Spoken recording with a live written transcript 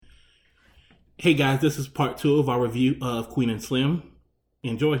Hey guys, this is part 2 of our review of Queen and Slim.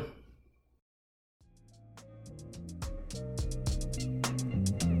 Enjoy.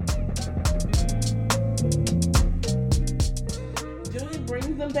 Julian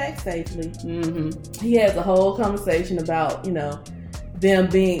brings them back safely. Mm-hmm. He has a whole conversation about, them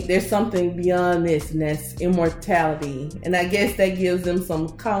being, there's something beyond this, and that's immortality. And I guess that gives them some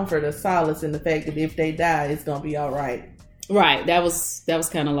comfort or solace in the fact that if they die, it's going to be all right. Right. That was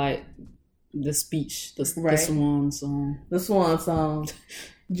kind of like the speech, the swan song. The swan song.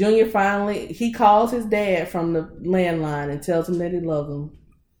 Junior he calls his dad from the landline and tells him that he loves him.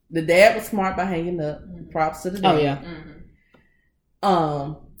 The dad was smart by hanging up. Props to the dad. Oh, yeah.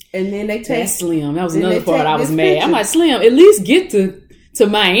 Mm-hmm. And then they take... That's Slim. That was another part I was mad. I'm like, Slim, at least get to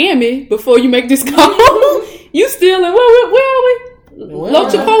Miami before you make this call. You still in... Where are we?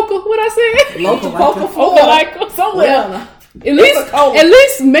 Lochapoka, what I said? Lochapoka, Florida. Somewhere. At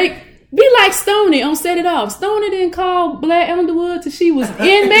least be like Stoney on Set It Off. Stoney didn't call Black Underwood till she was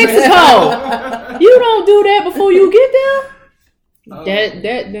in Mexico. You don't do that before you get there.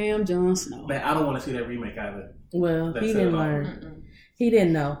 That damn Jon Snow. Man, I don't want to see that remake either. Well, he didn't learn. He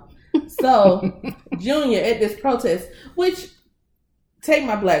didn't know. So, Junior at this protest, which, take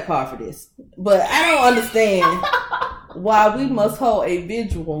my black card for this, but I don't understand why we must hold a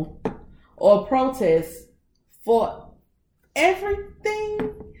vigil or protest for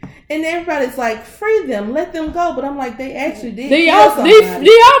everything. And everybody's like, free them, let them go. But I'm like, they actually did. They are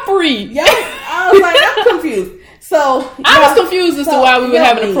free. Yeah, I was like, I'm confused. So I was confused as to why we were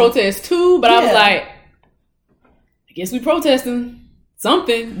having a protest too. But I was like, I guess we protesting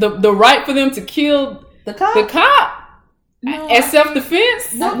something. The right for them to kill the cop. No, as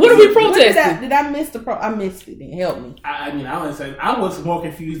self-defense? What are we protesting? Did I miss I missed it. Then help me. I was more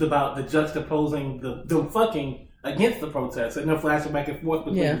confused about the juxtaposing the fucking against the protest and then flashing back and forth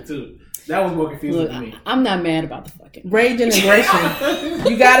between the two. That was more confusing to me. I'm not mad about the fucking rage and aggression.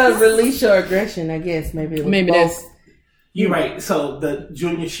 You gotta release your aggression, I guess. Maybe that's. You're right. So the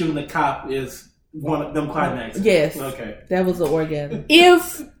Junior shooting the cop is one of them climaxes. Yes. Okay. That was the orgasm. I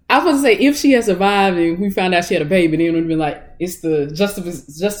was going to say, if she had survived and we found out she had a baby, then it would have been like, it's the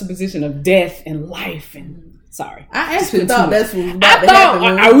juxtaposition of death and life. And sorry. I actually thought that's what was about to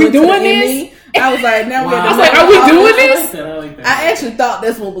happen. Are we doing this? I was like, now I was like, are we doing this? I like that. I actually thought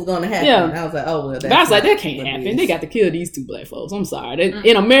that's what was going to happen. Yeah. I was like, oh, well, but I was like, that can't happen. They got to kill these two black folks. I'm sorry.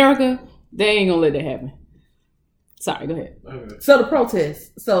 In America, they ain't going to let that happen. Sorry, go ahead. Okay. So the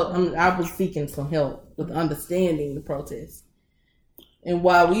protest. I was seeking some help with understanding the protest. And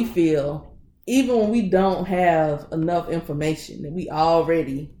why we feel, even when we don't have enough information, that we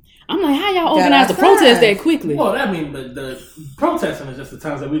already... I'm like, how y'all organize the protest that quickly? Well, I mean, the protesting is just the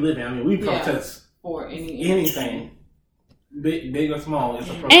times that we live in. I mean, we protest for anything, big or small. It's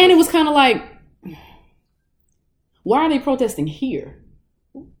a protest. And it was kind of like, why are they protesting here?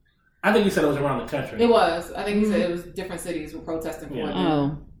 I think you said it was around the country. It was. I think you said it was different cities were protesting for it.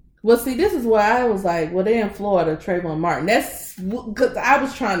 Oh. Well, see, this is why I was like, well, they're in Florida, Trayvon Martin. That's because I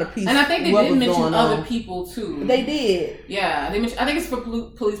was trying to piece. And I think they did mention other people too. They did. Yeah, they mentioned. I think it's for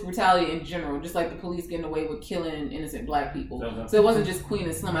police brutality in general, just like the police getting away with killing innocent black people. So it wasn't just Queen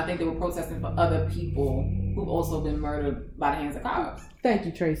and Slim. I think they were protesting for other people who've also been murdered by the hands of cops. Thank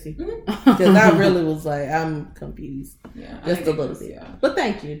you, Tracy. Because I really was like, I'm confused. Yeah, just a little bit. Yeah. But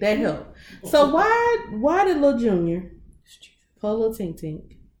thank you. That helped. So why did Lil Junior, Polo Tink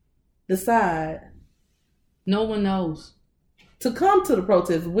Tink, decide, no one knows, to come to the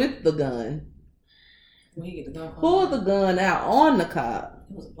protest with the gun? When he get the gun, pull the gun out on the cop.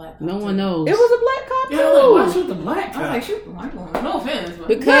 It was a black cop. No one knows. It was a black cop. Yeah, like, why shoot the black cop? I was like, shoot the white one. No offense, but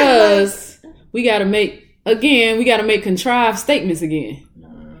because we got to make contrived statements again.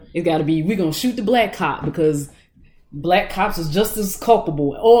 It's got to be, we're gonna shoot the black cop because black cops is just as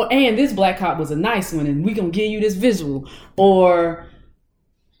culpable, and this black cop was a nice one, and we gonna give you this visual, or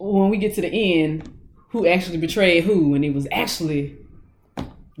when we get to the end, who actually betrayed who, and it was actually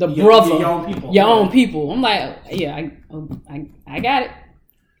the brother, your own people. I'm like, yeah, I got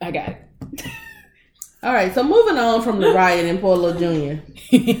it. All right, so moving on from the riot in Polo Jr.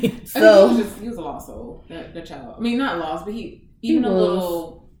 So he was a lost soul, that child. I mean, not lost, but his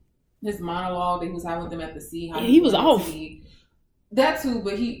monologue that he was having with them at the sea. He was off. That too,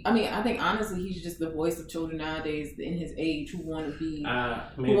 but I think honestly, he's just the voice of children nowadays in his age who want to be,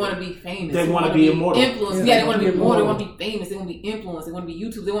 famous. They want to be immortal. Influenced. Yeah, they want to be immortal. They want to be famous. They want to be influenced. They want to be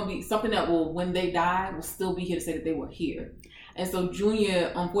YouTube. They want to be something that will, when they die, will still be here to say that they were here. And so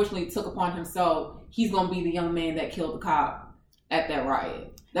Junior, unfortunately, took upon himself, he's going to be the young man that killed the cop at that riot.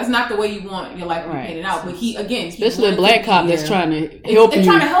 That's not the way you want your life to be painted out. But especially a black cop that's trying to help you. They're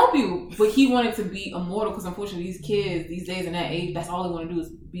trying to help you. but he wanted to be immortal because unfortunately these kids these days in that age, that's all they want to do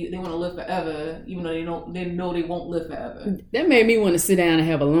is they want to live forever, even though they know they won't live forever. That made me want to sit down and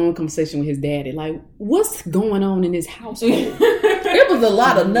have a long conversation with his daddy. Like, what's going on in this household? There was a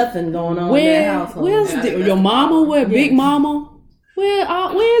lot of nothing going on in that household. Where's your mama? Where Big Mama?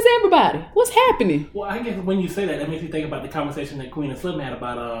 Where's everybody? What's happening? Well, I guess when you say that makes me think about the conversation that Queen and Slim had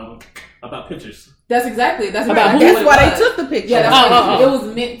about pictures. That's why they took the picture. Yeah, it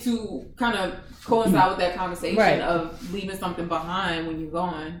was meant to kind of coincide with that conversation of leaving something behind when you're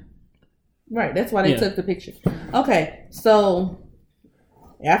gone. Right, that's why they took the picture. Okay, so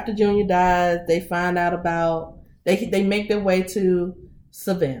after Junior dies, they find out about they make their way to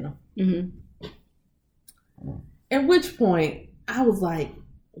Savannah. Mm-hmm. At which point, I was like,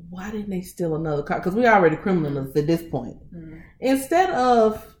 why didn't they steal another car? Because we already criminals at this point. Mm-hmm. Instead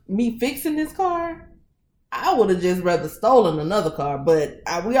of me fixing this car, I would have just rather stolen another car. But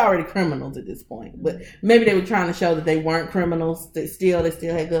we already criminals at this point. But maybe they were trying to show that they weren't criminals. They still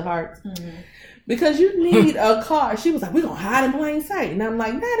had good hearts. Mm-hmm. Because you need a car. She was like, we're going to hide in plain sight. And I'm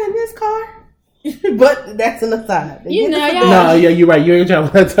like, not in this car. But that's an aside. You're right. You ain't trying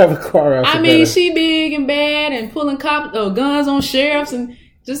to that type of car out. I mean, she big and bad and pulling guns on sheriffs and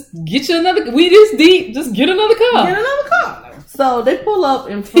just get you another. We this deep. Just get another car. So they pull up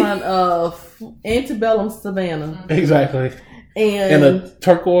in front of Antebellum Savannah. Exactly. And a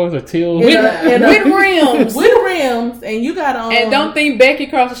turquoise or teal with rims. With rims, and you got on. And don't think Becky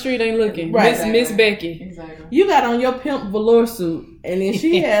across the street ain't looking. Right, Miss Becky. Exactly. You got on your pimp velour suit, and then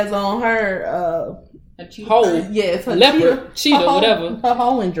she has on her a cheetah. Hole. Yes, her leopard, cheetah, whatever. Her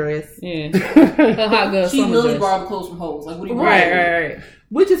hoeing dress. Yeah, her hot girl. She literally borrowed clothes from hoes. Like, what do you right.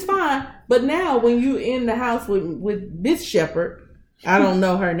 Which is fine, but now when you in the house with Miss Shepherd, I don't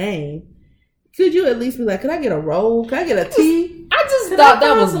know her name. Could you at least be like, could I get a roll? Could I get a tea? I just thought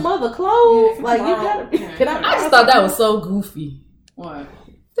that was some other clothes. Yeah, like you gotta. I just thought that was so goofy. What?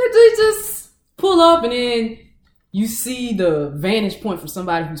 That they just pull up and then you see the vantage point from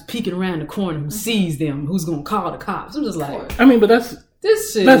somebody who's peeking around the corner who sees them, who's gonna call the cops. I'm just like, I mean, but that's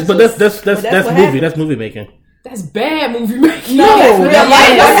this shit. That's movie. That's movie making. That's bad movie making. No, that's real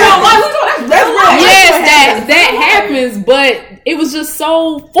life. That's real life. Yes, that happens, but it was just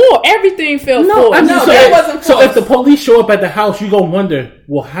so forced. Everything felt forced. It wasn't forced. So if the police show up at the house, you gonna wonder,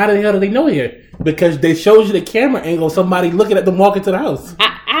 well, how the hell do they know here? Because they showed you the camera angle, somebody looking at them walking to the house.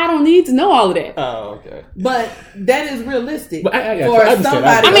 I don't need to know all of that. Oh, okay. But that is realistic. But I for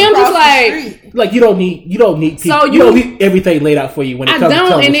somebody. I mean, I'm just like you don't need people. So you don't need everything laid out for you when it comes to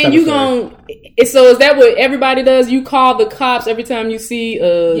telling and then you gon'. So is that what everybody does? You call the cops every time you see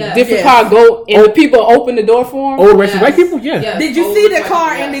a different car go, and the people open the door for them. Old racist white people, yeah. Did you see the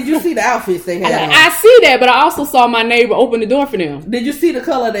car and did you see the outfits they had? I see that, but I also saw my neighbor open the door for them. Did you see the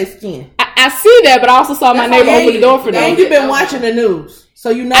color of their skin? I see that, but I also saw my neighbor open the door for them. And you've been watching the news, so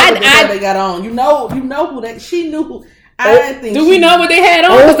you know what they got on. You know who that she knew. Who, I didn't think. Do we know what they had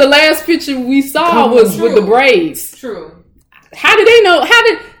on? Because the last picture we saw was with the braids. True. How did they know? How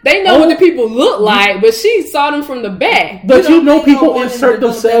did they know what the people look like? But she saw them from the back. But you know people insert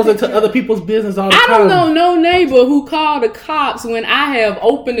themselves into other people's business all the time. I don't know no neighbor who called the cops when I have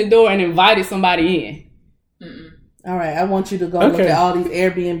opened the door and invited somebody in. All right, I want you to go look at all these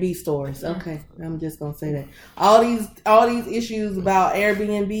Airbnb stores. Okay, I'm just gonna say that all these issues about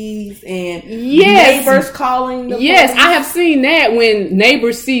Airbnbs and neighbors calling. The police. I have seen that when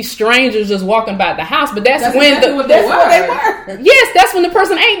neighbors see strangers just walking by the house, but that's when exactly they were. Yes, that's when the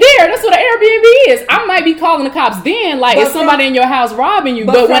person ain't there. That's what an Airbnb is. I might be calling the cops then, like is somebody in your house robbing you.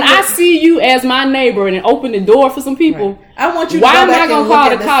 But when I see you as my neighbor and open the door for some people, I want you. Why am I gonna call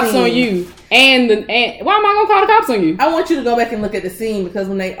the cops on you? And why am I gonna call the cops on you? I want you to go back and look at the scene because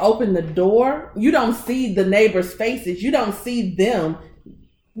when they open the door, you don't see the neighbors' faces. You don't see them.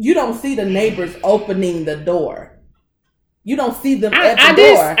 You don't see the neighbors opening the door. You don't see them at the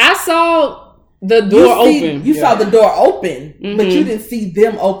door. I saw the door open. You saw the door open, but you didn't see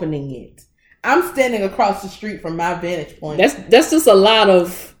them opening it. I'm standing across the street from my vantage point. That's just a lot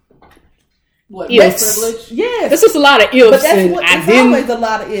of. What, privilege? Yes. That's just a lot of ifs. But it's always a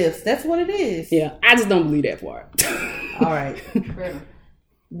lot of ifs. That's what it is. Yeah. I just don't believe that part. All right.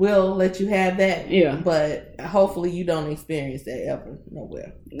 We'll let you have that. Yeah. But hopefully you don't experience that ever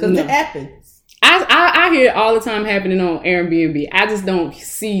nowhere. Because it happens. I hear it all the time happening on Airbnb. I just don't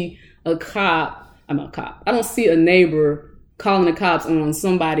see a cop. I'm a cop. I don't see a neighbor calling the cops on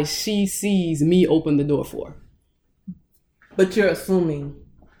somebody she sees me open the door for. But you're assuming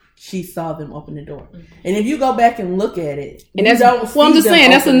she saw them open the door. And if you go back and look at it, and I'm just saying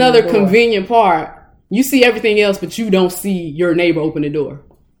that's another convenient part. You see everything else, but you don't see your neighbor open the door.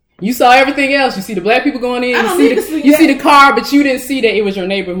 You saw everything else. You see the black people going in. I don't You need to see see the car, but you didn't see that it was your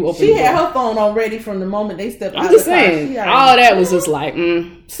neighbor who opened She the door. had her phone on ready from the moment they stepped out I'm of just the car. saying, all that was just like,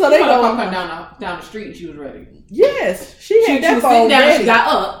 So they go come down the street and she was ready. Yes, she had She that was phone sitting down. ready. She got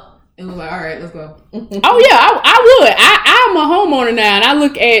up and was like, "All right, let's go." oh yeah, I would. I'm a homeowner now, and I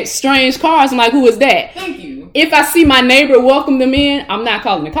look at strange cars. I'm like, who is that? Thank you. If I see my neighbor welcome them in, I'm not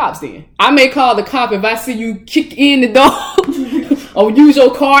calling the cops then. I may call the cop if I see you kick in the door or use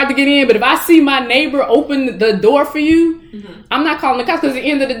your card to get in. But if I see my neighbor open the door for you, I'm not calling the cops, because at the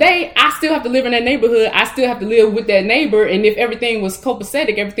end of the day, I still have to live in that neighborhood. I still have to live with that neighbor. And if everything was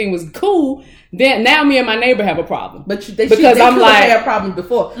copacetic, everything was cool, then now me and my neighbor have a problem. But they I'm like, had problems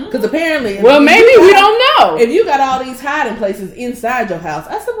before. Because apparently... Well, maybe we don't know. If you got all these hiding places inside your house,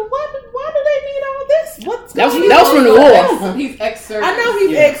 I said, well, why do they need all this? What's going on? That was from the war. He's ex-service. I know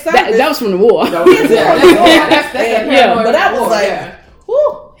he's ex-service. That was from the war. Yeah, but I was like,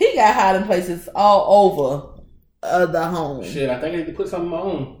 whew, he got hiding places all over the home. Shit, I think I need to put something of my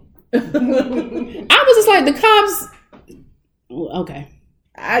own. I was just like, the cops... Okay.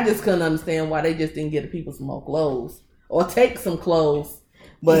 I just couldn't understand why they just didn't get the people some more clothes. Or take some clothes.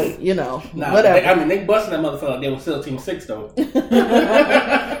 But, whatever. They busted that motherfucker like they were still Team 6, though. They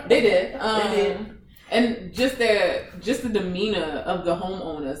did. They did. And just the demeanor of the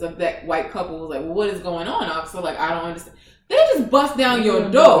homeowners, of that white couple, was like, well, what is going on, officer? Like, I don't understand. They just bust down your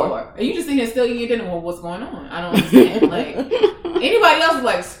door. And you just sit here still eating dinner. Well, what's going on? I don't understand. Like, anybody else is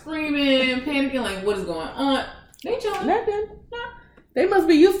like screaming, panicking, like, what is going on? They chilling. Nothing. They must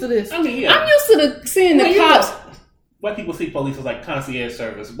be used to this. I'm used to seeing the cops. White people see police as like concierge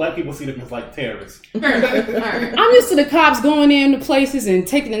service. Black people see them as like terrorists. I'm used to the cops going into places and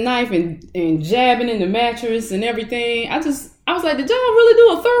taking the knife and jabbing in the mattress and everything. I was like, did y'all really do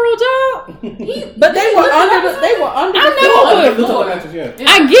a thorough job? But they were under the floor.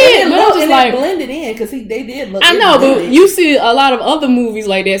 I get it, but I'm just like, blended in because they did look. I know, but you see a lot of other movies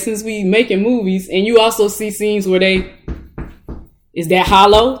like that since we making movies, and you also see scenes where is that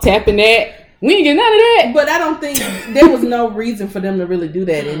hollow tapping that. We ain't get none of that. But I don't think there was no reason for them to really do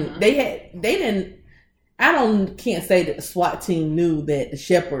that, and they didn't. Can't say that the SWAT team knew that the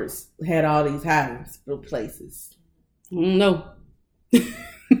Shepherds had all these hiding places. No.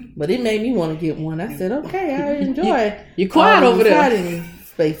 But it made me want to get one. I said, okay, I enjoy. You're quiet over there. Hiding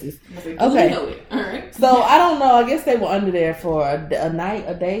spaces. Okay. All right. So I don't know. I guess they were under there for a night,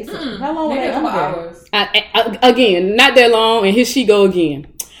 a day. So how long were they under there? Again, not that long, and here she go again.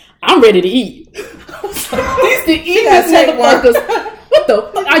 I'm ready to eat. These motherfuckers. What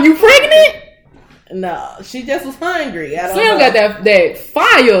the? Are you pregnant? No, she just was hungry. I don't Slim know. got that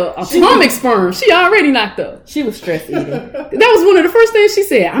fire, atomic sperm. She already knocked up. She was stress eating. That was one of the first things she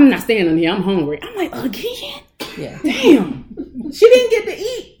said. I'm not staying in here. I'm hungry. I'm like, again? Yeah. Damn. She didn't get to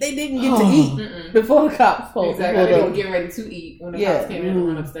eat. They didn't get to eat before the cops pulled. Exactly. They were getting ready to eat when the cops came in and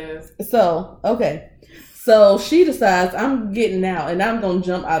run upstairs. So, okay. So she decides, I'm getting out and I'm going to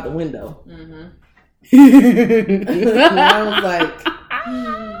jump out the window. And I was like,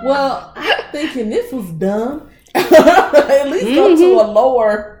 well, I'm thinking this was dumb. At least go to a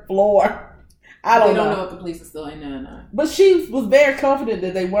lower floor. I don't know. They don't know if the police are still in there or not. But she was very confident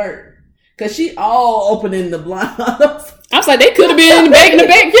that they weren't. Because she all opening the blinds. I was like, they could have been in the back.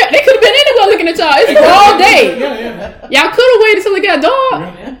 Yeah, they could have been anywhere looking at y'all. It's all day. Y'all could have waited till it got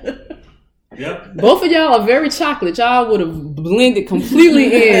dark. Yep. Both of y'all are very chocolate. Y'all would have blended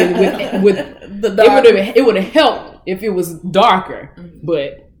completely in with the dark. It would have helped if it was darker.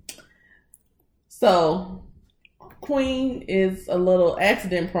 But so Queen is a little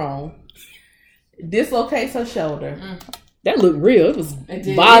accident prone. Dislocates her shoulder. that looked real. It was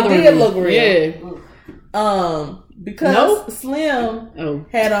bothering me. It did look real. Yeah. Because Slim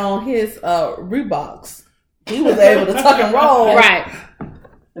had on his Reeboks. He was able to tuck and roll. Right.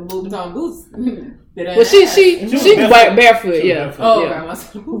 The Louboutin boots. Well, she barefoot. Yeah. Oh, yeah.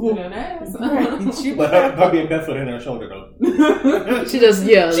 Ass. But her being barefoot in her shoulder though. She just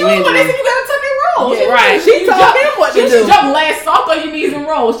She was when they said you gotta tuck and roll. Yeah, right. She told him what to do. She jumped last, soft on your knees and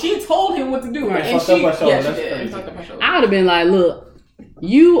roll. She told him what to do. Right. And she did. I would have been like, look.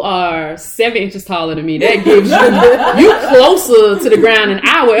 You are 7 inches taller than me. That gives you closer to the ground than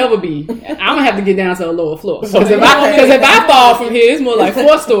I will ever be. I'm gonna have to get down to the lower floor because if I fall from here, it's more like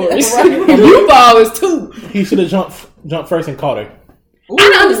 4 stories. If you fall, it's 2. He should have jumped first and caught her. I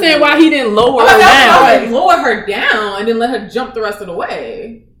don't understand why he didn't lower her down. Lower her down and then let her jump the rest of the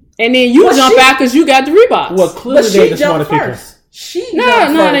way. And then you jump out because you got the Reeboks. Well, clearly they're the smartest people.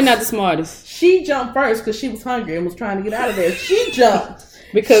 No, they're not the smartest. She jumped first because she was hungry and was trying to get out of there. She jumped.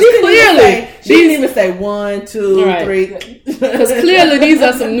 Because she clearly didn't even say 1, 2, 3. Because clearly these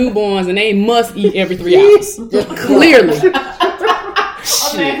are some newborns and they must eat every 3 hours. Clearly.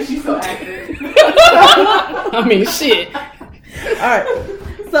 Oh man, she's so active. I mean, shit. Alright.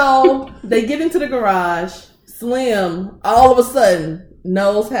 So they get into the garage. Slim, all of a sudden,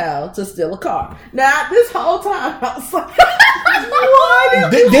 knows how to steal a car. Now, this whole time, I was like, why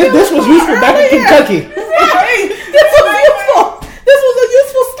did this was useful back in Kentucky. Right. This was useful. This was a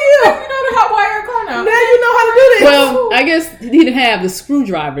useful skill. You know the hot wire car now. Now you know how to do this. Well, I guess he didn't have the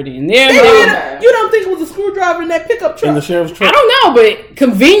screwdriver then. You don't think it was a screwdriver in that pickup truck? In the sheriff's truck? I don't know, but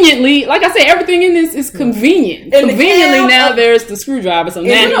conveniently, like I said, everything in this is convenient. And Conveniently, now there's the screwdriver, so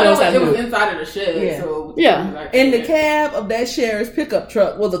now he knows how to do it was it. inside of the shed. Yeah. So In the cab of that sheriff's pickup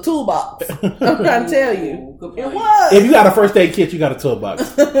truck was a toolbox. I'm trying to tell you. It was. If you got a first aid kit, you got a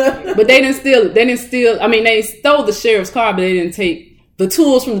toolbox. But they didn't steal. I mean, they stole the sheriff's car, but they didn't take the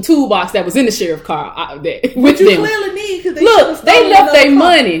tools from the toolbox that was in the sheriff's car with you them. Clearly need because Look, they left their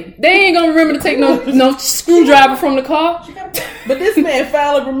money. They ain't gonna remember to take no screwdriver from the car. But this man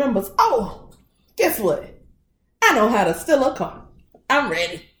finally remembers. Oh, guess what? I know how to steal a car. I'm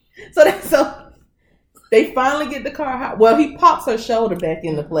ready. So they finally get the car out. Well, he pops her shoulder back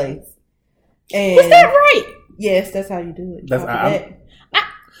into place. And Is that right? Yes, that's how you do it.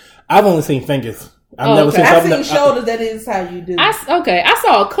 I've only seen fingers. I've never seen I've something. seen shoulders. That is how you do it. I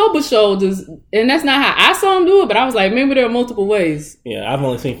saw a couple shoulders, and that's not how I saw him do it. But I was like, maybe there are multiple ways. Yeah, I've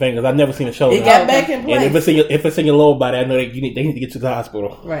only seen fingers. I've never seen a shoulder. It got back in place. And if it's in your lower body, I know they need to get you to the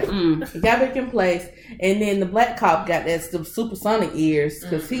hospital. Right. It got back in place, and then the black cop got that supersonic ears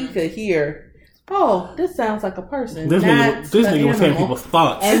because he could hear. Oh, this sounds like a person. This nigga was hearing people's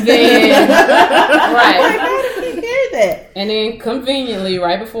thoughts. And then, right. How did he hear that? And then, conveniently,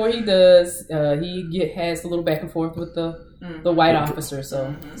 right before he does, he has a little back and forth with the white officer.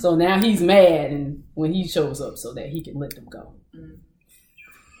 So now he's mad, and when he shows up, so that he can let them go.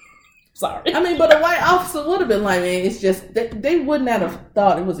 Sorry. I mean, but a white officer would have been like, man, it's just they would not have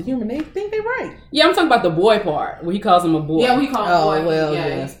thought it was a human. They think they're right. Yeah, I'm talking about the boy part where he calls him a boy. Yeah, we call him boy. Well,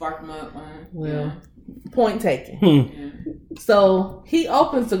 yeah, he sparked him up. Point taken. So he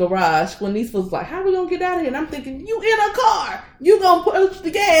opens the garage when these folks like, how we gonna get out of here? And I'm thinking, you in a car, you gonna push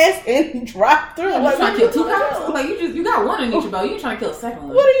the gas and drive through. I'm like, trying to kill 2 cops. Like you got one in each belt. You trying to kill a second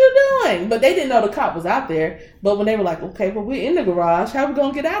one. What are you doing? But they didn't know the cop was out there. But when they were like, okay, well we're in the garage, how we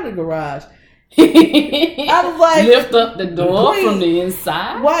gonna get out of the garage? I was like, lift up the door from the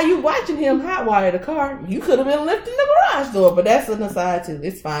inside. While you watching him hotwire the car, you could have been lifting the garage door. But that's an aside too.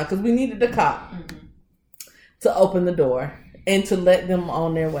 It's fine because we needed the cop to open the door and to let them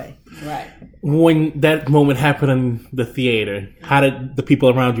on their way. Right. When that moment happened in the theater, how did the people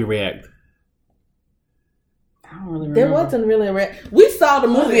around you react? I don't really remember. There wasn't really a we saw the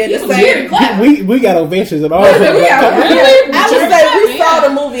movie at the same. We got ovations and all. Really? I would say we saw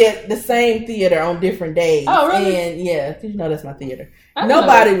the movie at the same theater on different days. Oh, really? And yeah, you know that's my theater.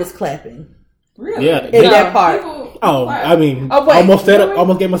 Nobody was clapping. Really? Yeah. In that part. I mean, almost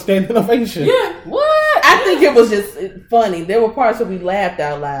gave a standing ovation. Yeah. What? I think it was just funny. There were parts where we laughed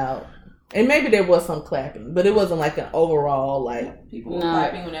out loud. And maybe there was some clapping, but it wasn't like an overall like people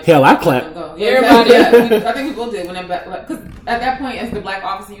clapping when that. Hell, I clap. Everybody, I think we both did when that because at that point, as the black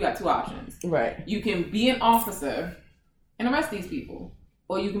officer, you got 2 options. Right. You can be an officer and arrest these people,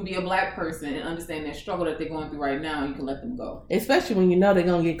 or you can be a black person and understand their struggle that they're going through right now, and you can let them go. Especially when you know they're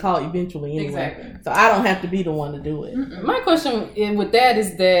gonna get caught eventually anyway. Exactly. So I don't have to be the one to do it. My question with that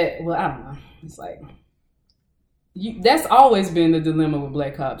is that, well, I don't know. It's like. That's always been the dilemma with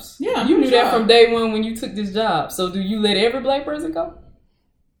black cops. Yeah, you knew that from day one when you took this job. So do you let every black person go?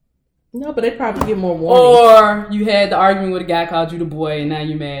 No, but they probably get more warning. Or you had the argument with a guy called you the boy, and now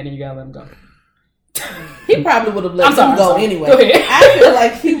you're mad and you gotta let him go. He probably would have let him go anyway. Go ahead. I feel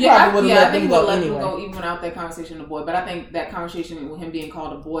like he probably would have let him go let anyway. him go even without that conversation with the boy. But I think that conversation with him being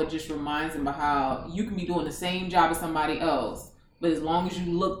called a boy just reminds him about how you can be doing the same job as somebody else. But as long as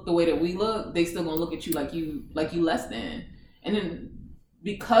you look the way that we look, they still gonna look at you like you less than. And then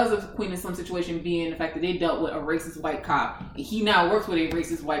because of Queen and Slim situation being the fact that they dealt with a racist white cop, and he now works with a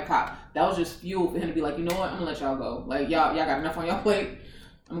racist white cop, that was just fuel for him to be like, you know what, I'm gonna let y'all go. Like y'all got enough on y'all plate.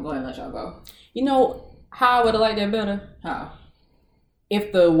 I'm gonna go ahead and let y'all go. You know how I would have liked that better? How?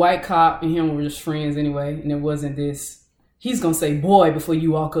 If the white cop and him were just friends anyway, and it wasn't this. He's going to say, boy, before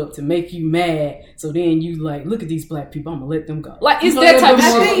you walk up to make you mad. So then you like, look at these black people. I'm going to let them go. Like, it's that type of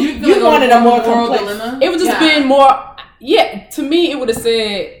shit. You wanted a more complex. It would just been more, to me, it would have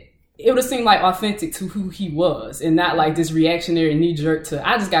said, it would have seemed like authentic to who he was, and not like this reactionary knee jerk to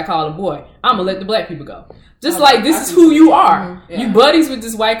I just got called a boy. I'm gonna let the black people go. Just like this is who you are. Yeah. You buddies with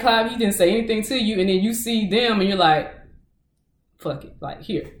this white cop. He didn't say anything to you, and then you see them, and you're like, fuck it, like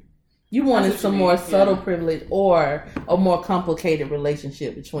here. You wanted some more subtle privilege or a more complicated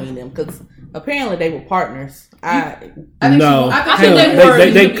relationship between them because apparently they were partners. I think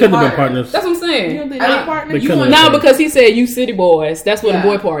they couldn't have been partners. That's what I'm saying. You don't think they were partners? No, because he said you city boys. That's where the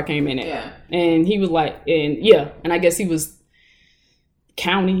boy part came in at. Yeah. And he was like, and I guess he was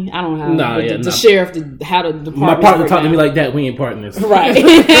county. I don't know how. The sheriff, how the department. My partner talked to me like that. We ain't partners, right?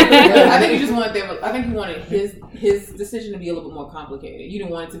 I think he just wanted them. I think he wanted his decision to be a little bit more complicated. You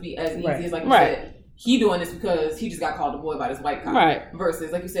didn't want it to be as easy as like you said. He doing this because he just got called a boy by this white cop. Right.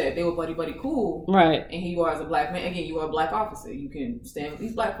 Versus, like you said, if they were buddy cool. Right. And he was a black man. Again, you are a black officer. You can stand with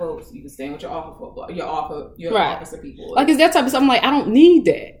these black folks. You can stand with your officer people. Like it's that type of stuff. I'm like, I don't need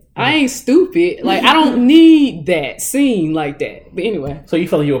that. I ain't stupid. Like I don't need that scene like that. But anyway. So you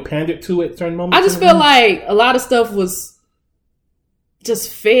felt like you were pandered to at certain moments? I just felt like a lot of stuff was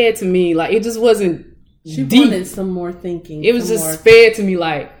just fed to me. Like it just wasn't She deep. wanted some more thinking. It was just fed to me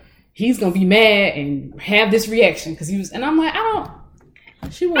like he's gonna be mad and have this reaction because he was, and I'm like,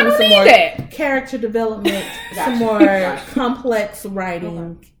 She wanted some more character development, some more complex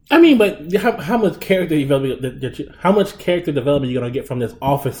writing. I mean, but how much character development? How much character development are you gonna get from this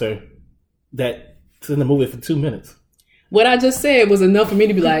officer that's in the movie for 2 minutes? What I just said was enough for me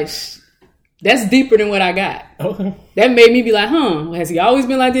to be like, that's deeper than what I got. Okay. That made me be like, has he always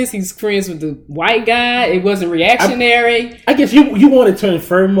been like this? He's friends with the white guy. It wasn't reactionary. I guess you wanted to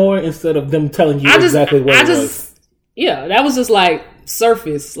infer more instead of them telling you exactly what it was. Yeah, that was just like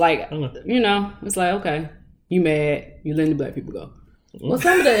surface. Like, it's like, okay, you mad. You letting the black people go. Well,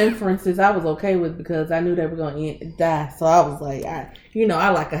 some of the inferences I was okay with because I knew they were going to die. So I was like, I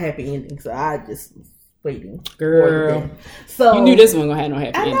like a happy ending. So I just was waiting. Girl. So you knew this one going to have no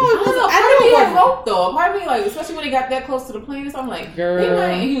happy ending. I knew he had hope though. Part of me, like, especially when they got that close to the plane, so I'm like, girl.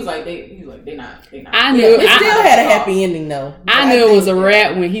 And he was like, they're not. I knew it still had a happy ending though. I knew it was a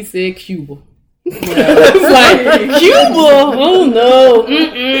rap when he said Cuba. It's like Cuba. Oh no,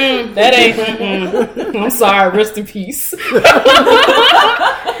 that ain't. I'm sorry. Rest in peace.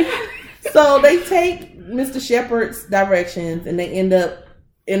 So they take Mr. Shepard's directions and they end up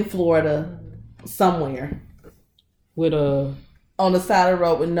in Florida somewhere on the side of the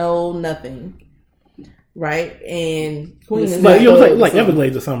road with nothing, right? And Queen is like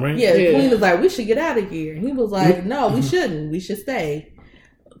Everglades or something, right? Yeah, Queen was like, we should get out of here, and he was like, no, we shouldn't. We should stay.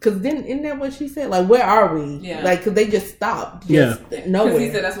 Because then, isn't that what she said? Like, where are we? Yeah. Like, because they just stopped. Nowhere. Because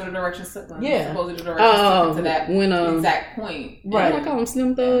he said that's where the directions took them. Yeah. Supposedly the directions took them to that exact point. Right. I call him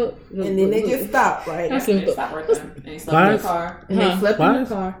Slim Thug. And then they just stopped, right? Yeah, they stopped right there. And he slept in the car. And they slept in the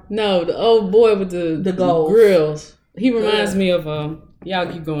car. No, the old boy with the grills. He reminds me of,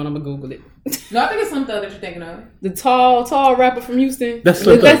 y'all keep going, I'm going to Google it. No, I think it's Slim Thug that you're thinking of. The tall rapper from Houston. That's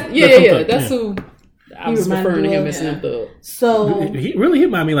Slim Thug. Yeah. That's who... I was referring to him as Slim Thug. So he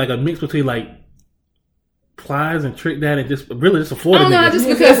reminded me like a mix between like Plies and Trick Daddy, just a Florida. I don't know, just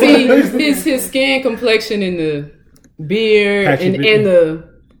because his skin complexion and the beard and the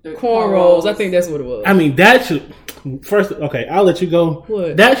cornrows. I think that's what it was. I mean, that should first. Okay, I'll let you go.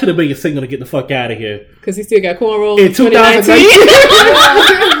 What? That should have been your signal to get the fuck out of here. Because he still got cornrows in 2019.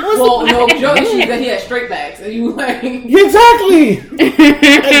 Well, no, Joe issue is that he had straight backs, and you like exactly.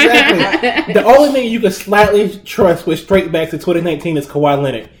 The only thing you can slightly trust with straight backs in 2019 is Kawhi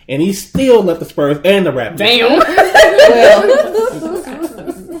Leonard, and he still left the Spurs and the Raptors. Damn.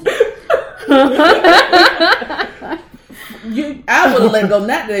 I would have let go. Not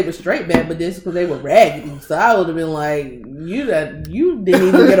that they were straight back, but this because they were raggedy. So I would have been like, you didn't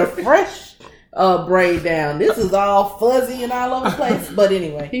even get a fresh braid down. This is all fuzzy and all over the place. But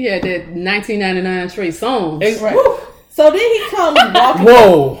anyway, he had that 1999 Trey Songz. Right. So then he comes walking.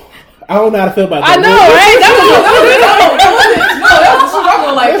 Whoa. I don't know how to feel about that. I know, right?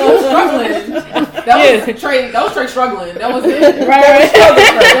 That was Trey struggling. That was it. Right.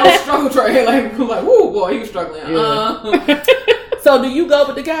 That was struggle Trey. Like, whoo, boy, he was struggling. Yeah. So do you go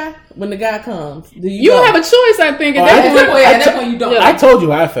with the guy when the guy comes? You don't have a choice, I think. At that point, you don't. I told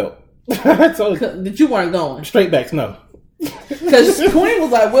you how I felt. I told you that you weren't going. Straight backs, no. Because Queen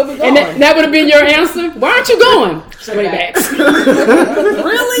was like, where we going? And that would have been your answer? Why aren't you going? Straight backs.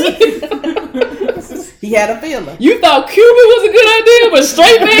 Really? He had a feeling. You thought Cuban was a good idea, but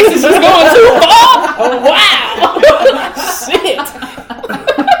straight backs is just going too far? Oh, wow. Shit.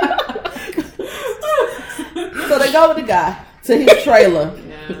 So they go with the guy to his trailer.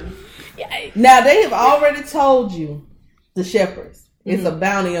 Yeah. Now, they have already told you, the Shepherds, It's a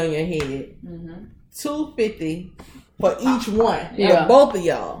bounty on your head. $250 for each one. Yeah. For both of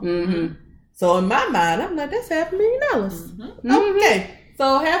y'all. Mm-hmm. So in my mind, I'm like, that's $500,000. Okay.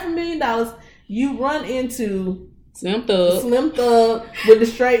 So $500,000, you run into Slim Thug with the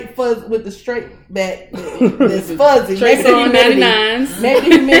straight back that's fuzzy. Trace on 99s.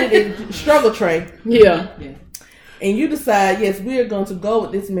 Maybe humidity struggle tray. Yeah. And you decide, yes, we are going to go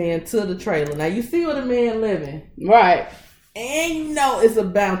with this man to the trailer. Now you see where the man living. Right. And you know it's a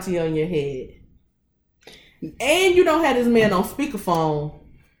bounty on your head. And you don't have this man on speakerphone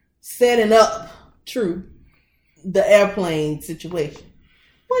setting up the airplane situation.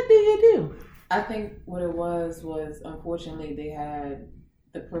 What do you do? I think what it was unfortunately they had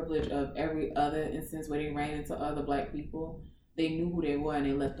the privilege of every other instance where they ran into other black people. They knew who they were and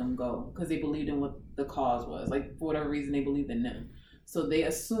they let them go because they believed in what the cause was. Like, for whatever reason, they believed in them. So they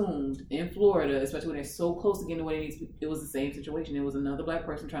assumed in Florida, especially when they're so close to getting to where they need to be, it was the same situation. It was another black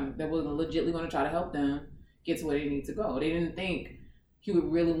person that was legitimately going to try to help them get to where they need to go. They didn't think he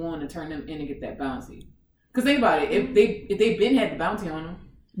would really want to turn them in and get that bounty. Because think about it, if they been had the bounty on them,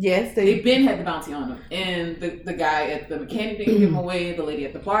 yes, they've been had the bounty on them, and the guy at the mechanic didn't give him away. The lady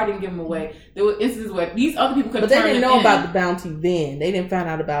at the bar didn't give him away. There were instances where these other people could. But they didn't know about the bounty then. They didn't find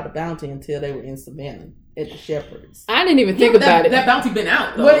out about the bounty until they were in Savannah at the Shepherd's. I didn't even think about it. That bounty been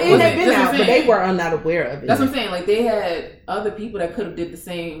out. Though, well, it had been out, but they were not aware of it. That's what I'm saying. Like, they had other people that could have did the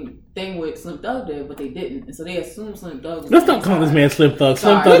same thing with Slim Thug did, but they didn't, and so they assumed Slim Thug was. Let's not call this man Slim Thug.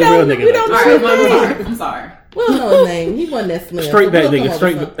 Slim Sorry. Thug is a real nigga. We don't All right, I'm sorry. We don't know his name. He wasn't that slim. Straight back nigga.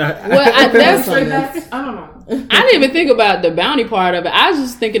 Straight. That's Straight back. I don't know. I didn't even think about the bounty part of it. I was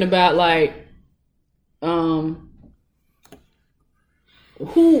just thinking about like,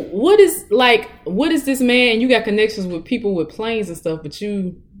 what is this man? You got connections with people with planes and stuff, but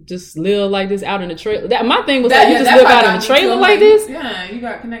you just live like this out in the trailer. My thing was you just live out in a trailer like this. Yeah, you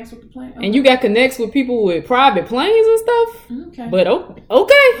got connects with the plane, and you got connects with people with private planes and stuff. Okay, but okay. All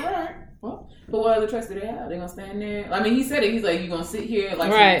right. Well, but what other choice do they have? They gonna stand there? I mean, he said it. He's like, you gonna sit here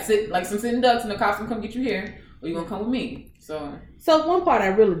like some sitting ducks, and the cops gonna come get you here, or you gonna come with me? So one part I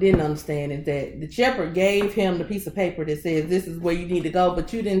really didn't understand is that the shepherd gave him the piece of paper that says this is where you need to go,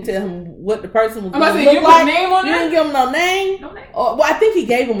 but you didn't tell him what the person was going to look like. Name on you didn't give him no name. No name. Well, I think he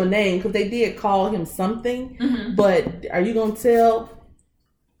gave him a name because they did call him something. Mm-hmm. But are you going to tell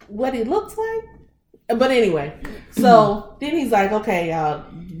what he looks like? But anyway, so then he's like, okay,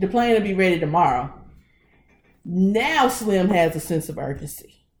 the plane will be ready tomorrow. Now Slim has a sense of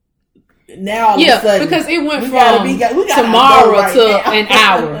urgency. Now all of a sudden, because it went from we gotta tomorrow right to now. an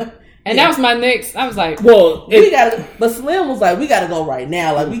hour, and that was my next. I was like, well, but Slim was like, we gotta go right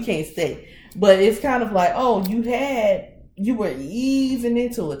now, like we can't stay. But it's kind of like, oh, you were easing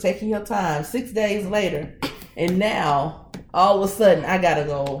into it, taking your time. 6 days later, and now all of a sudden I gotta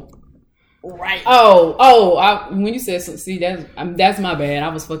go right. When you said see, that's my bad. I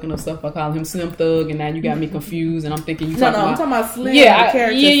was fucking up stuff by calling him Slim Thug, and now you got me confused, and I'm thinking I'm talking about Slim.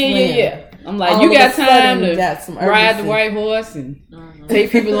 Yeah. I'm like, all you got time to ride the white horse and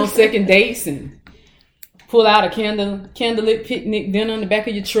take people on second dates and pull out a candlelit picnic dinner in the back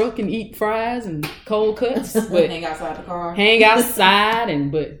of your truck and eat fries and cold cuts, but hang outside the car. Hang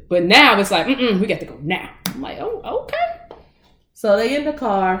outside, but now it's like, we got to go now. I'm like, oh, okay. So they in the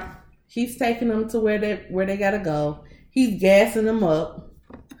car. He's taking them to where they gotta go. He's gassing them up,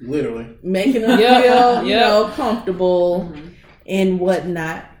 literally making them feel comfortable and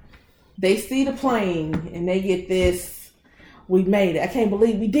whatnot. They see the plane and they get this. We made it. I can't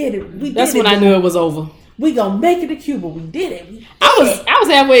believe we did it. That's when I knew it was over. We gonna make it to Cuba. We did it. I was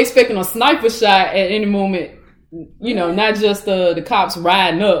halfway expecting a sniper shot at any moment. Not just the cops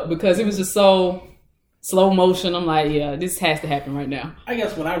riding up, because it was just so slow motion. I'm like, yeah, this has to happen right now. I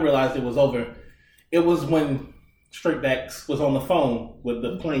guess when I realized it was over, it was when Straightbacks was on the phone with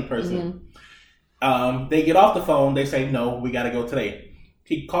the plane person. Mm-hmm. They get off the phone. They say, no, we got to go today.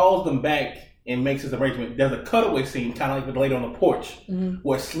 He calls them back and makes his arrangement. There's a cutaway scene, kind of like with the lady on the porch,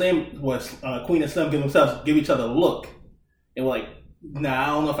 where Queen and Slim give each other a look. And we're like, nah, I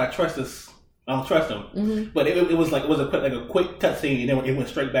don't know if I trust this. I don't trust him. Mm-hmm. But it was a quick cut scene, and then it went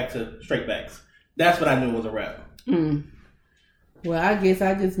straight back to Straightbacks. That's what I knew was a wrap. Mm. Well, I guess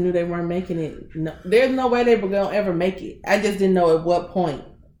I just knew they weren't making it. No, there's no way they were going to ever make it. I just didn't know at what point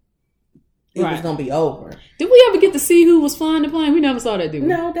it was going to be over. Did we ever get to see who was flying the plane? We never saw that, did we?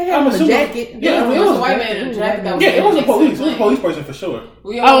 No, they had a jacket. Yeah, it was a white man in a jacket. It was a police. It was a police person for sure.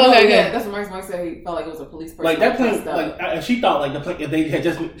 Okay. That's what Mike said. He felt like it was a police person. Like that plane, she thought like the plane. If they had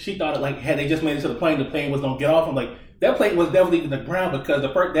just, she thought it like had they just made it to the plane was going to get off. I'm like, that plane was definitely in the ground because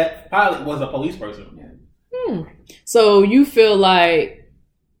that pilot was a police person. Yeah. So you feel like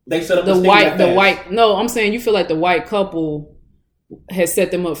They set up the sting white, that fast. no, I'm saying you feel like the white couple has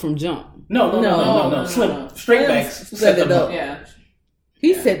set them up from jump. No. Slim Straightbacks set them up. Yeah.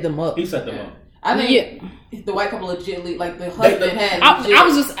 He set them up. He set them up. I think the white couple legitimately, like the husband had.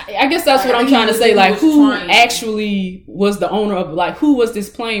 I guess that's what I'm trying to say. Like, who actually was the owner of? Like, who was this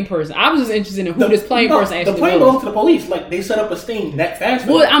plane person? I was just interested in who this plane person actually was. The plane belonged to the police. Like, they set up a sting that fast.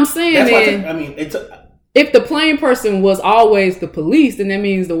 What I'm saying is, if the plane person was always the police, then that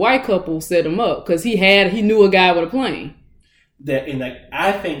means the white couple set him up because he knew a guy with a plane.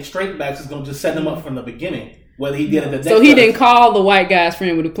 I think Straightbacks is going to just set him up from the beginning. Whether he did it, so he didn't call the white guy's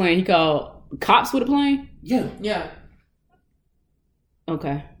friend with a plane. He called cops with a plane. Yeah.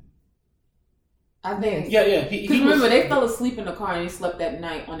 Okay. I think. Yeah. Because remember, they fell asleep in the car and they slept that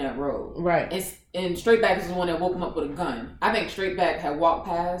night on that road. Right. And Straightback is the one that woke him up with a gun. I think Straightback had walked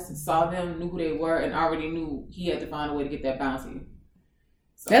past, saw them, knew who they were, and already knew he had to find a way to get that bounty.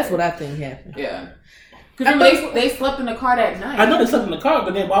 So, that's what I think happened. Yeah. Because remember, they slept in the car that night. I know they slept in the car,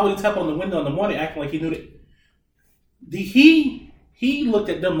 but then why would he tap on the window in the morning acting like he knew that? He looked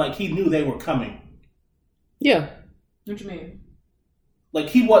at them like he knew they were coming. Yeah. What you mean?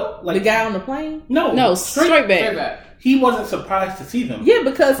 Like the guy on the plane? No, Straightback. He wasn't surprised to see them. Yeah,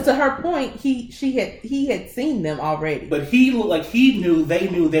 because to her point, he had seen them already. But he looked like he knew they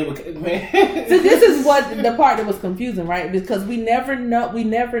were. Man. So this is what the part that was confusing, right? Because we never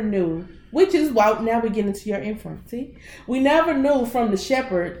knew, which is why now we get into your inference. See, we never knew from the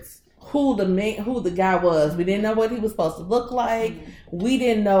shepherds who the guy was. We didn't know what he was supposed to look like. Mm-hmm. We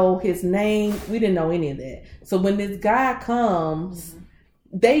didn't know his name. We didn't know any of that. So when this guy comes,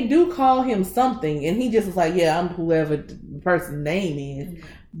 they do call him something, and he just was like, "Yeah, I'm whoever the person's name is." Mm-hmm.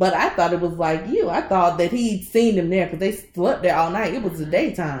 But I thought it was like you. I thought that he'd seen them there because they slept there all night. It was the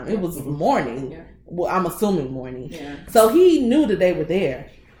daytime. It was morning. Yeah. Well, I'm assuming morning. Yeah. So he knew that they were there.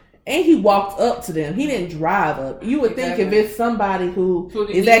 And he walked up to them. He didn't drive up. You would think if it's somebody who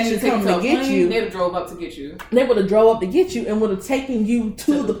is actually coming to get you, they'd have drove up to get you. They would have drove up to get you and would have taken you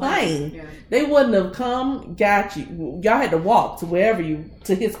to the plane. Yeah. They wouldn't have come, got you. Y'all had to walk to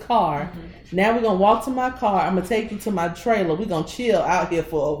to his car. Mm-hmm. Now we're going to walk to my car. I'm going to take you to my trailer. We're going to chill out here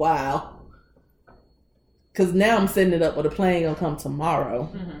for a while. Because now I'm setting it up where the plane going to come tomorrow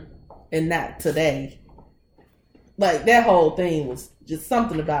and not today. Like, that whole thing was just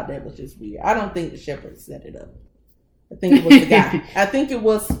something about that was just weird. I don't think the shepherd set it up. I think it was the guy. I think it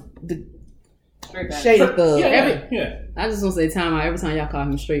was the shady thug. Yeah. I just want to say time out. Every time y'all call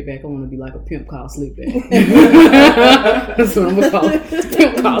him Straightback, I want to be like a pimp called Slickback. That's what I'm going to call it.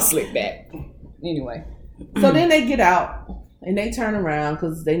 Pimp called Slickback. Anyway. So then they get out and they turn around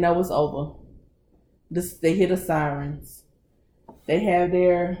because they know it's over. They hear the sirens. They have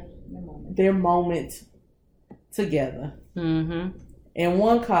their moment together. Mm-hmm. And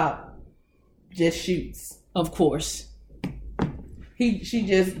one cop just shoots. Of course. She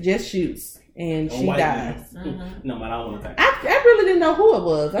just shoots and she dies. Mm-hmm. No, man, I don't want to. I really didn't know who it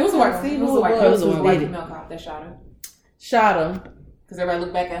was. It was a white female cop that shot her. Shot her. Because everybody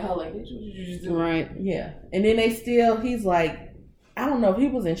looked back at her like, what you just do? Right. Yeah. And then he's like, I don't know if he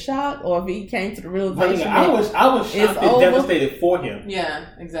was in shock or if he came to the realization. I was shocked and devastated for him. Yeah,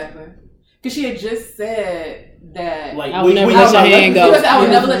 exactly. Because she had just said that I would never let your hand go. I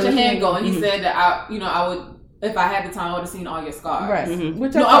would never let your hand go, and he said that I would, if I had the time, I would have seen all your scars. Right. Mm-hmm.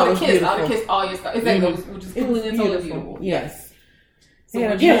 Which I would have kissed all your scars. Exactly. Which is completely and totally beautiful. Yes.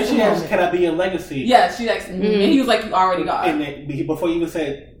 So she asked, "Can I be a legacy?" Yeah, she asked, and he was like, "You already got." And then, before you even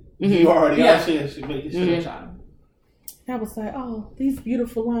said, "You already got," she shot him. I was like, "Oh, these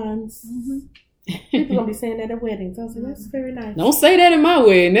beautiful lines." Mm-hmm. People gonna be saying that at weddings. I was like, that's very nice. Don't say that in my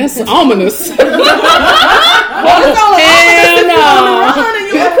wedding. That's ominous. Hell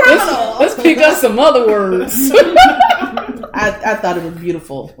no. Let's pick up some other words. I thought it was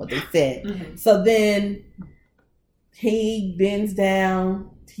beautiful what they said. Mm-hmm. So then he bends down,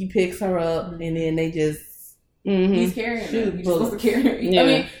 he picks her up, and then they just he's carrying her. He's supposed to carry her. Yeah. I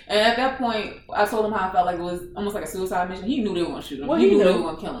mean, and at that point, I told him how I felt like it was almost like a suicide mission. He knew they were going to shoot him. Well, he knew they were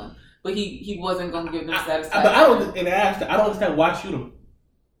going to kill him. But he wasn't going to give them satisfaction. But I don't understand why shoot him.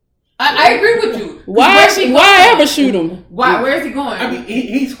 I agree with you. Why ever shoot him? Why? Where is he going? I mean,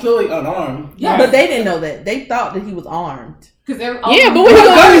 he's clearly unarmed. Yeah, but they didn't know that. They thought that he was armed. But when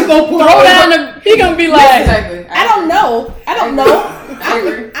he's gonna throw down he gonna be like, exactly. I don't know. I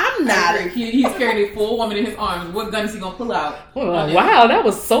agree. I'm not. He's carrying a full woman in his arms. What gun is he gonna pull out? Wow, that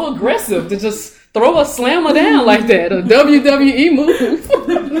was so aggressive to just throw a slammer down like that. A WWE move.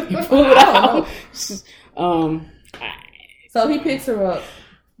 Pull it out. So he picks her up.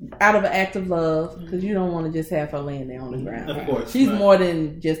 out of an act of love, because you don't want to just have her laying there on the ground. Of course. She's right. more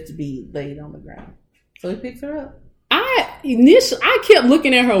than just to be laid on the ground. So he picks her up. I kept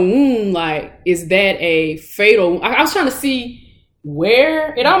looking at her wound like, is that a fatal? I was trying to see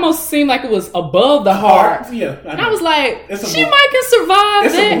where. It almost seemed like it was above the heart. Yeah. And I was like, It's a she movie. might can survive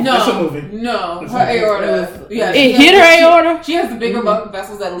It's a that. movie. No, It's a movie. no, It's her a movie. aorta. Yeah, It hit her aorta? She has the bigger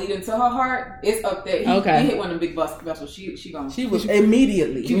vessels that lead into her heart. It's up there. Okay. He hit one of the big vessels. She gone. She was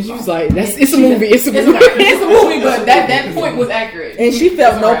immediately. She was like, it's a movie. It's a It's movie. a movie, but that point was accurate. And she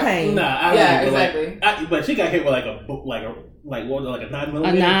felt no Right. pain. Nah, I Yeah, don't know, exactly. but she got hit with like a 9mm.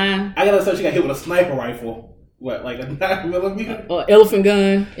 A 9. I gotta say she got hit with a sniper rifle. What, like a 9mm? Or elephant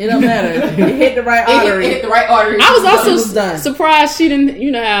gun. It don't matter. It hit the right It artery. hit the right artery. I was She also was done. surprised she didn't, you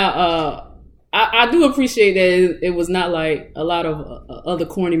know how, I do appreciate that it was not like a lot of other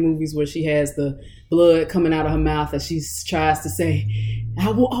corny movies where she has the blood coming out of her mouth as she tries to say, I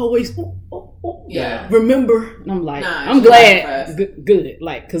will always Yeah. remember. And I'm like, Nah, I'm she glad. was Good.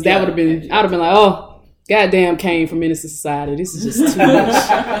 Like, because that would have been, I'd have been like, oh, goddamn Kane from Menace to Society. This is just too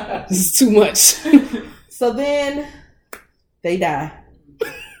much. This is too much. So then they die.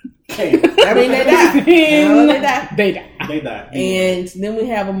 Hey, I mean, they die. They die. They die. they died. And then we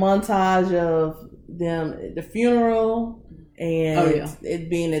have a montage of them at the funeral and it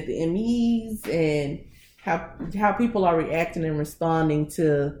being at the MEs and how people are reacting and responding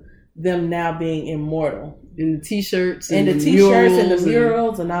to them now being immortal. And the t-shirts. And the t-shirts and the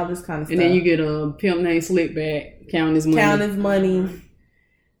murals and all this kind of stuff. And then you get a pimp named Slickback counting his money. Count his money,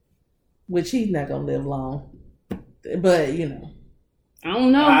 which he's not going to live long. But, you know. I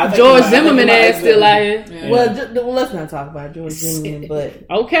don't know. I think George he might- Zimmerman I think he ass might still out live. here. Yeah. Well, let's not talk about George Zimmerman, but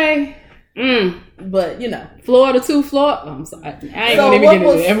Okay. you know. Florida to Florida. I'm sorry. I ain't So gonna even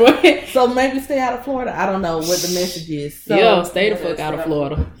what get into was- that. So maybe stay out of Florida. I don't know what the message is. So, Yeah, stay the fuck out of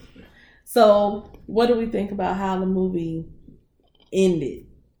Florida. So what do we think about how the movie ended?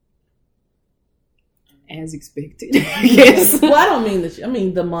 As expected. Yes. Well, I don't mean I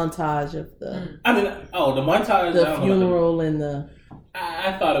mean the montage of the I mean, the montage. I the don't know. funeral and the.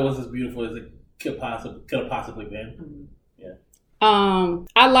 I thought it was as beautiful as it could have possibly been.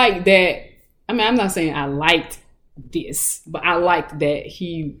 I like that. I mean, I'm not saying I liked this, but I liked that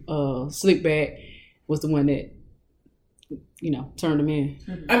he Slickback was the one that turned him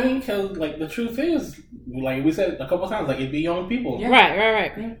in. I mean, because like the truth is, like we said a couple times, like it'd be young people. Yeah.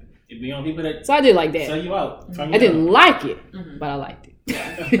 Right. It'd be young people that So I did like sell that. you out. I didn't like it, but I liked it.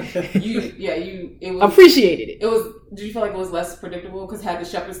 It was Appreciated it. It was. Did you feel like it was less predictable? Because had the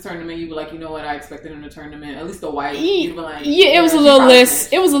shepherds turned him in, you were like, you know what? I expected him to turn him in. At least the wife. You'd be like, Yeah, it was a she little probably less.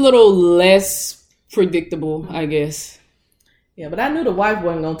 finished. It was a little less predictable, I guess. Yeah, but I knew the wife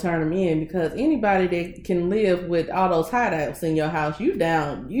wasn't gonna turn him in because anybody that can live with all those hideouts in your house, you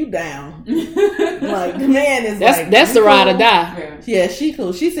down. Like the man is That's you the ride or cool? die. Yeah, she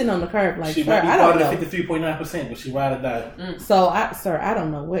cool. She's sitting on the curb like, She sir, might be I part don't of know. 53.9%, but she ride or die. So, I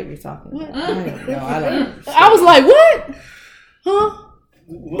don't know what you're talking about. I don't know. I don't know. I was like, what? Huh?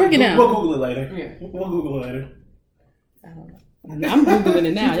 Break it down. We'll Google it later. Yeah. We'll Google it later. I don't know. I'm Googling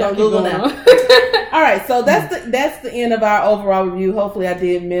it now. She's Y'all on keep Google going now. on. All right, so that's the end of our overall review. Hopefully, I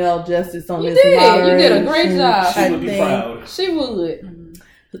did Mel justice on You this. did. You did a great moderation job. She type would be thing. proud. She would.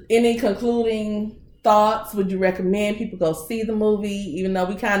 Any concluding thoughts? Would you recommend people go see the movie? Even though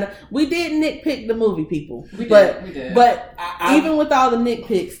we did nitpick the movie, people. We but did. but I- even with all the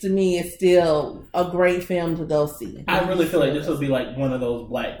nitpicks, to me, it's still a great film to go see. I really feel like this would be like one of those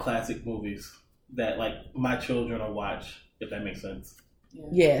black classic movies that like my children will watch, if that makes sense.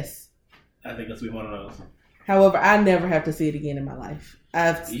 Yes. I think this will be one of those. However, I never have to see it again in my life.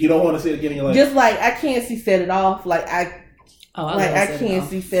 You don't want to see it again in your life. Just like I can't see Set It Off. Like I can't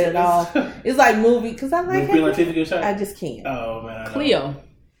see Set It Off. It's like movie because I like Queen it. Latifah get shot? I just can't. Oh man, I know. Cleo.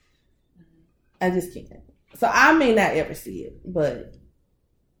 I just can't. So I may not ever see it, but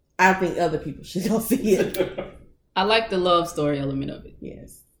I think other people should go see it. I like the love story element of it.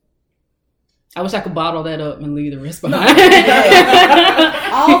 Yes. I wish I could bottle that up and leave the rest behind.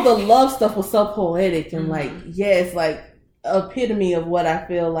 All the love stuff was so poetic and like epitome of what I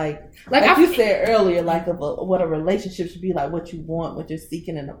feel like you said earlier, like what a relationship should be like, what you want, what you're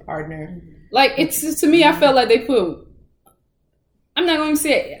seeking in a partner. Like it's to me, I felt like they put. I'm not going to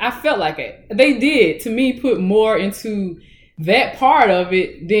say it. I felt like it. They did to me put more into that part of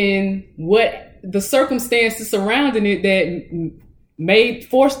it than what the circumstances surrounding it that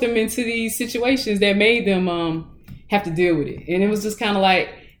forced them into these situations that made them have to deal with it. And it was just kind of like,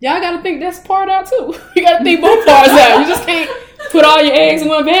 y'all got to think that's part out too. You got to think both parts out. You just can't Put all your eggs in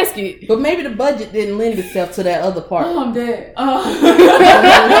one basket. But maybe the budget didn't lend itself to that other part. Oh, I'm dead.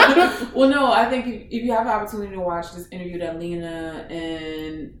 Well, no, I think if you have the opportunity to watch this interview that Lena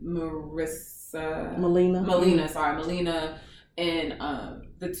and Melina and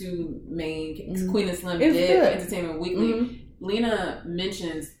the two main Queen and Slim did for Entertainment Weekly. Lena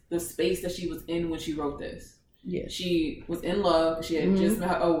mentions the space that she was in when she wrote this. Yeah, she was in love. She had just met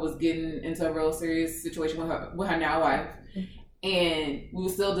her, was getting into a real serious situation with her now wife, and we were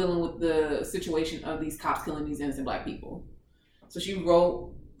still dealing with the situation of these cops killing these innocent Black people. So she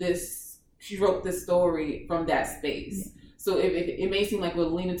wrote this story from that space. Yeah. So if it may seem like we're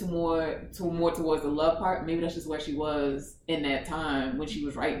leaning more towards the love part, maybe that's just where she was in that time when she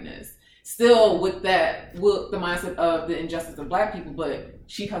was writing this. Still with the mindset of the injustice of Black people, but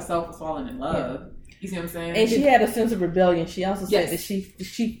she herself was falling in love. Yeah. You see what I'm saying? And she had a sense of rebellion. She also said that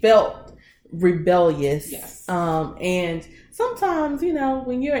she felt rebellious. Yes. And sometimes,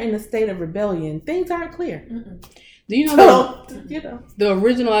 when you're in a state of rebellion, things aren't clear. Mm-mm. Do you know the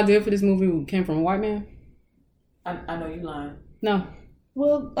original idea for this movie came from a white man? I know you lying. No.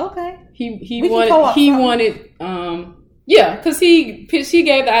 Well, okay. He wanted because she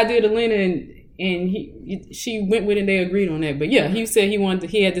gave the idea to Lena and she went with it and they agreed on that. But yeah, he said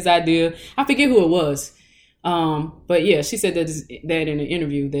he had this idea. I forget who it was. But yeah, she said that in an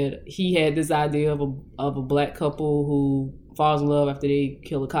interview that he had this idea of a Black couple who falls in love after they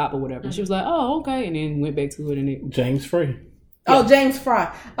kill a cop or whatever. And she was like, oh, okay, and then went back to it and James Frey. Oh, James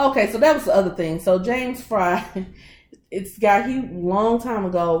Fry. Okay, so that was the other thing. So James Fry, it's guy he long time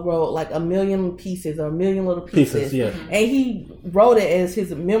ago wrote like 1 million pieces or 1 million little pieces. Yeah. And he wrote it as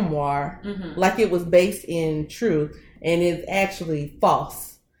his memoir, like it was based in truth, and it's actually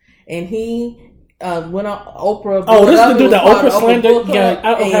false. And he went on Oprah. Oh, this is the dude that Oprah slandered. Yeah,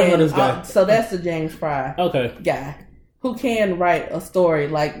 I don't know this guy. So that's the James Fry guy who can write a story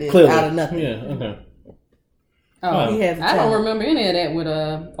like this out of nothing. Yeah. Okay. Oh, he has I don't remember any of that with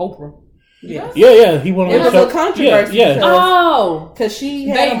Oprah. Yeah. Yeah. He went on the show. It was a controversy. Because she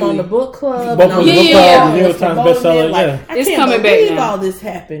had him on the book club. The New York Times bestseller. It's coming back now. All this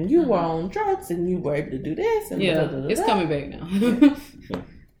happened. You were on drugs and you were able to do this. And it's coming back now.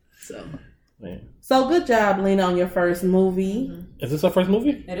 So good job, Lena, on your first movie. Is this her first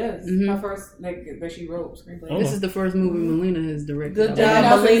movie? It is. Her first that she wrote screenplay. Oh. This is the first movie Melina has directed. Good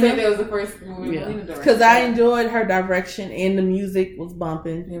job, Melina. That was the first movie Melina directed. Because I enjoyed her direction and the music was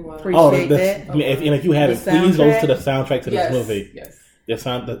bumping. It was. Appreciate that. If you haven't, please go to the soundtrack to this movie. Yes. The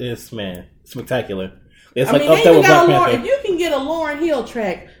sound is spectacular. It's up there with Black Panther. If you can get a Lauryn Hill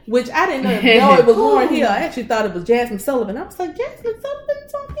track, which I didn't know it was Lauryn Hill. I actually thought it was Jasmine Sullivan. I was like, Jasmine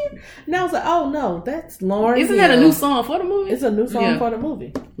Sullivan's on here? And I was like, oh no, that's Lauryn Hill. Isn't that a new song for the movie? It's a new song for the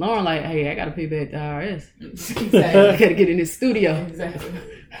movie. Lauren like, hey, I gotta pay back the IRS. Exactly. I gotta get in this studio. Exactly.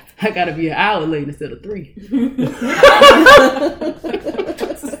 I gotta be an hour late instead of 3.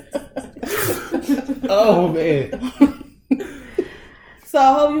 Oh man. So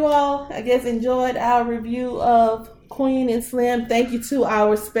I hope you all, enjoyed our review of Queen and Slim. Thank you to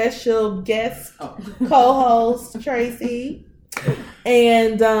our special guest co-host, Tracy.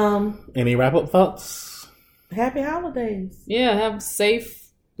 And any wrap-up thoughts? Happy holidays. Yeah, have safe,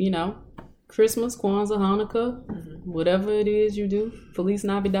 Christmas, Kwanzaa, Hanukkah, whatever it is you do. Feliz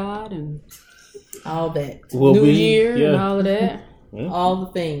Navidad and all that. New Year and all of that. All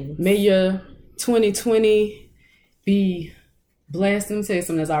the things. May your 2020 be blessed. Let me tell you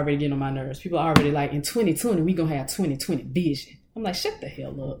something that's already getting on my nerves. People are already like, in 2020, we gonna have 2020 vision. I'm like, shut the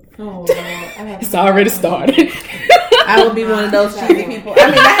hell up. Oh, it's already started. I would be one of those cheesy people. I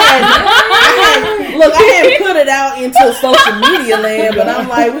hadn't put it out into social media land, but I'm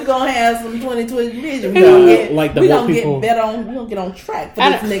like, we're gonna have some 2020 vision. We're gonna get on track for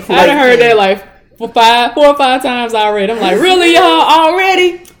this next. I done heard that like 4 or 5 times already. I'm like, really, y'all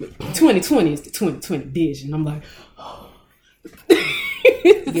already? 2020 is the 2020 vision. I'm like,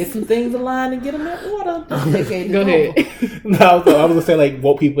 get some things aligned and get them in order. Go ahead. No, I was gonna say like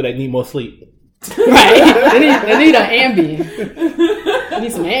woke people that need more sleep. Right. They need an Ambien. They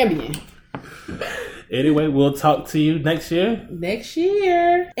need some Ambien. Anyway, we'll talk to you next year. And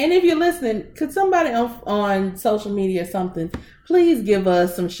if you're listening, could somebody on social media or something, please give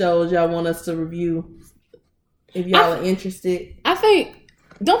us some shows y'all want us to review if y'all are interested. I think,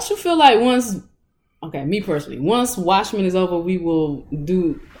 don't you feel like me personally, once Watchmen is over, we will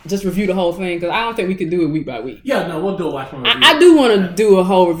just review the whole thing, because I don't think we can do it week by week. Yeah, no, we'll do a Watchmen review. I do want to do a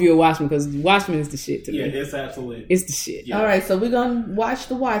whole review of Watchmen, because Watchmen is the shit to me. Yeah, it's absolutely. It's the shit. Yeah. All right, so we're going to watch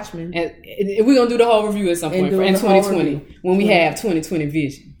The Watchmen. And we're going to do the whole review at some point in 2020, when we have 2020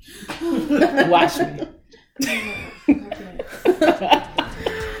 vision. Watchmen.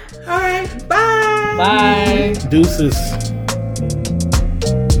 All right, bye. Bye. Deuces.